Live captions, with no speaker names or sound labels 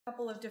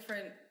Couple of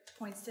different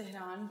points to hit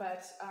on,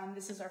 but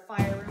this is our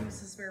fire room.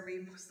 This is where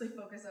we mostly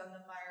focus on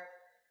the fire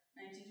of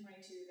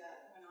 1922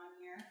 that went on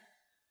here.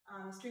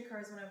 The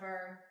streetcar is one of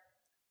our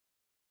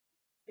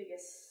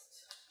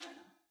biggest, I don't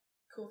know,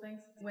 cool things.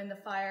 When the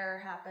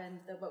fire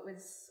happened,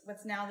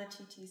 what's now the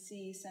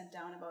TTC sent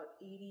down about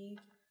 80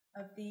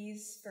 of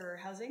these for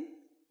housing.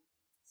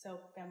 So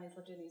families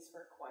lived in these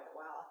for quite a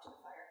while after the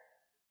fire.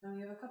 And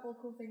we have a couple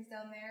of cool things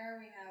down there.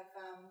 We have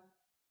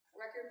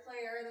record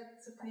player,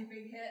 that's a pretty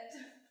big hit,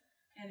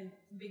 and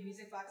big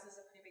music box is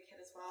a pretty big hit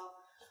as well.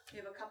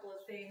 We have a couple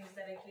of things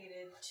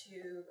dedicated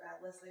to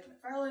Leslie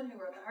McFarlane, who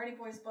wrote the Hardy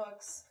Boys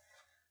books,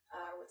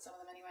 with some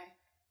of them anyway.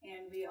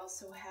 And we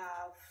also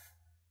have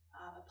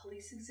a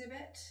police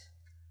exhibit,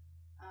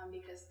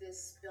 because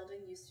this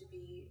building used to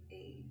be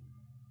a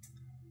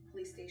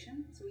police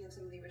station, so we have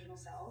some of the original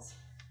cells.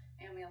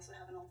 And we also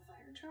have an old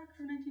fire truck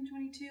from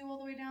 1922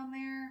 all the way down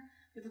there.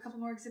 We have a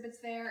couple more exhibits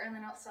there, and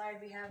then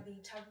outside we have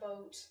the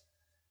tugboat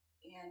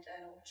and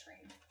an old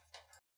train.